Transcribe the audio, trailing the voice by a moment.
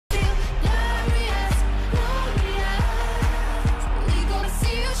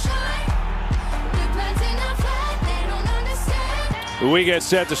We get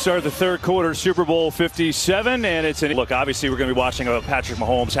set to start the third quarter, Super Bowl 57, and it's an look. Obviously, we're going to be watching Patrick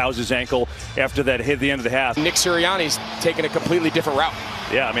Mahomes. How's his ankle after that hit the end of the half? Nick Sirianni's taking a completely different route.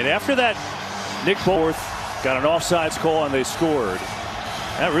 Yeah, I mean, after that, Nick Bolton got an offsides call and they scored.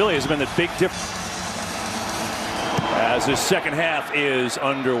 That really has been the big difference. As the second half is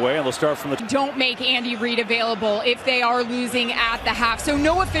underway, and they'll start from the. Don't make Andy Reid available if they are losing at the half. So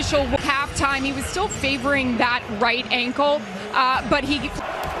no official halftime. He was still favoring that right ankle, but he.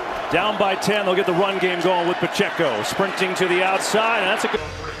 Down by 10, they'll get the run game going with Pacheco sprinting to the outside, and that's a good.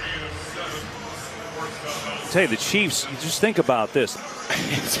 Hey, the Chiefs. Just think about this.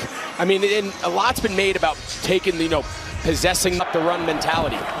 I mean, and a lot's been made about taking, possessing up the run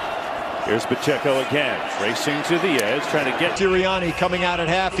mentality. Here's Pacheco again, racing to the edge, trying to get. Sirianni coming out at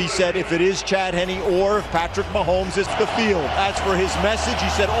half. He said if it is Chad Henne or if Patrick Mahomes is the field. As for his message, he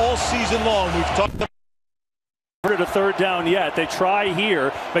said all season long we've talked about. A third down yet. They try here.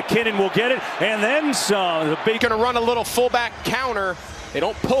 McKinnon will get it, and then some. The big. Going to run a little fullback counter. They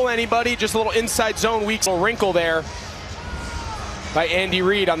don't pull anybody, just a little inside zone weak. Little wrinkle there by Andy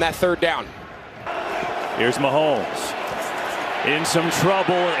Reid on that third down. Here's Mahomes. In some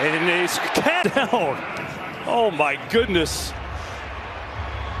trouble, and he's cat down. Oh my goodness.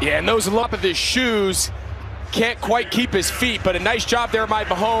 Yeah, and those lump of his shoes can't quite keep his feet, but a nice job there by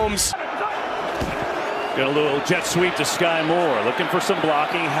Mahomes. Got a little jet sweep to Sky Moore, looking for some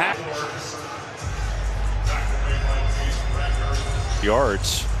blocking.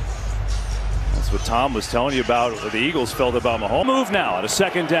 Yards. That's what Tom was telling you about, what the Eagles felt about Mahomes. Move now at a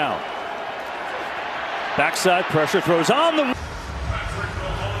second down. Backside pressure, throws on the.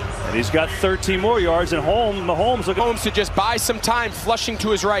 And he's got 13 more yards, and Mahomes to just buy some time, flushing to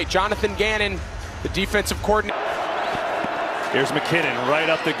his right. Jonathan Gannon, the defensive coordinator. Here's McKinnon right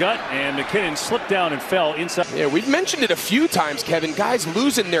up the gut, and McKinnon slipped down and fell inside. Yeah, we've mentioned it a few times, Kevin. Guys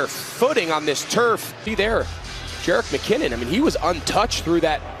losing their footing on this turf. See there, Jerick McKinnon. I mean, he was untouched through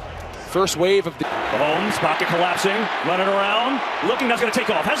that first wave of the. Mahomes, pocket collapsing, running around, looking, that's going to take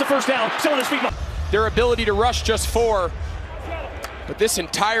off. Has a first down, still on his feet. Their ability to rush just 4. But this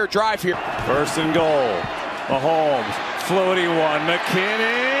entire drive here. First and goal. Mahomes, floating one.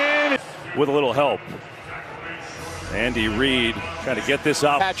 McKinnon with a little help. Andy Reid trying to get this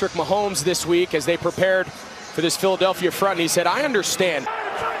out. Patrick Mahomes this week as they prepared for this Philadelphia front. And he said, I understand.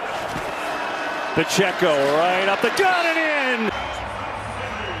 Pacheco right up the gut and in.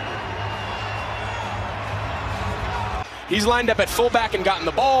 He's lined up at fullback and gotten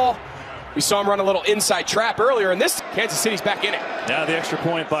the ball. We saw him run a little inside trap earlier, and this Kansas City's back in it. Now the extra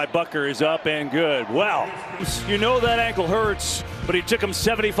point by Bucker is up and good. Well, you know that ankle hurts, but he took him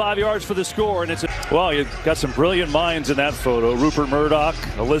 75 yards for the score, and well, you got some brilliant minds in that photo. Rupert Murdoch,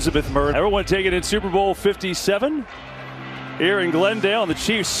 Elizabeth Murdoch. Everyone taking in Super Bowl 57 here in Glendale, and the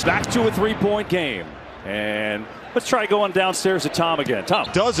Chiefs back to a 3-point game. And let's try going downstairs to Tom again. Tom.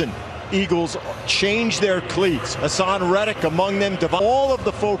 Dozen Eagles change their cleats. Hassan Reddick among them. All of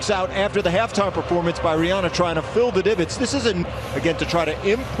the folks out after the halftime performance by Rihanna trying to fill the divots. This isn't, again, to try to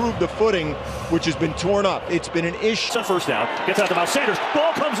improve the footing, which has been torn up. It's been an issue. First down. Gets out the mouth. Sanders.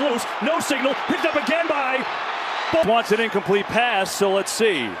 Ball comes loose. No signal. Picked up again by. Wants an incomplete pass, so let's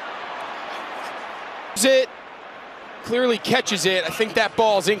see. It clearly catches it. I think that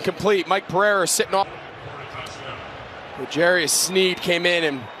ball is incomplete. Mike Pereira is sitting off. Jarius Sneed came in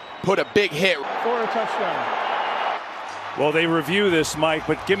and put a big hit. For a touchdown. Well, they review this, Mike,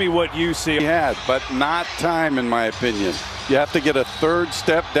 but give me what you see. He had, but not time, in my opinion. You have to get a third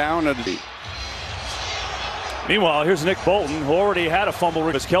step down. Meanwhile, here's Nick Bolton, who already had a fumble.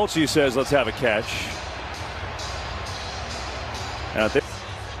 As Kelce says, let's have a catch.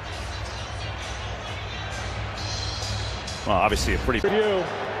 Well, obviously a pretty. Review.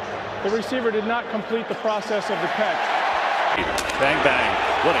 The receiver did not complete the process of the catch. Bang, bang.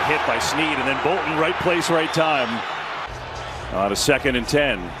 What a hit by Sneed, and then Bolton, right place, right time. On a 2nd and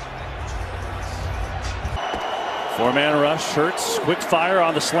 10. 4-man rush. Hurts, quick fire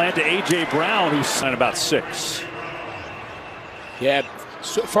on the slant to A.J. Brown, who's at about 6. Yeah,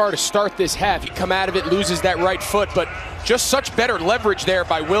 so far to start this half, you come out of it, loses that right foot, but just such better leverage there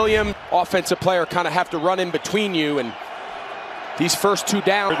by William. Offensive player kind of have to run in between you, and these first 2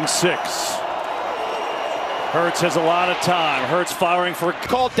 down. 6. Hurts has a lot of time. Hurts firing for.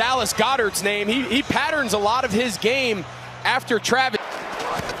 Called Dallas Goedert's name. He patterns a lot of his game after Travis.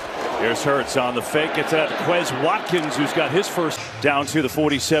 Here's Hurts on the fake. Gets out to Quez Watkins, who's got his first down to the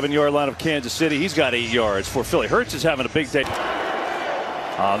 47-yard line of Kansas City. He's got 8 yards for Philly. Hurts is having a big day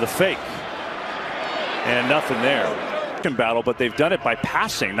on the fake. And nothing there. battle, but they've done it by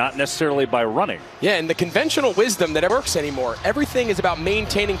passing, not necessarily by running. Yeah, and the conventional wisdom that it works anymore. Everything is about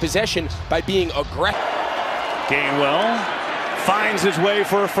maintaining possession by being aggressive. Gainwell finds his way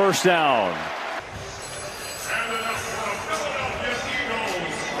for a first down.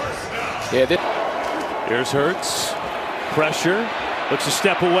 Yeah, here's Hurts. Pressure. Looks a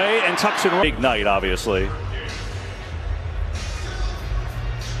step away and tucks it. Big night, obviously.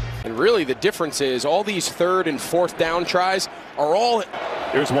 And really the difference is all these third and fourth down tries are all...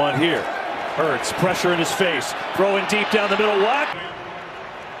 Here's one here. Hurts, pressure in his face. Throwing deep down the middle. What?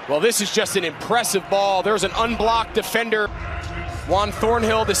 Well, this is just an impressive ball. There's an unblocked defender. Juan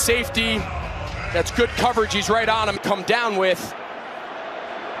Thornhill, the safety. That's good coverage. He's right on him. Come down with.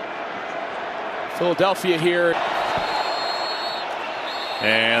 Philadelphia here.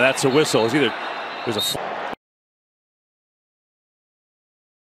 And that's a whistle. There's a...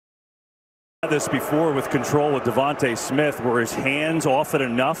 This before with control with Devontae Smith, were his hands off it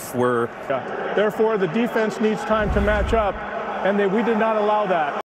enough where... Therefore, the defense needs time to match up, and we did not allow that.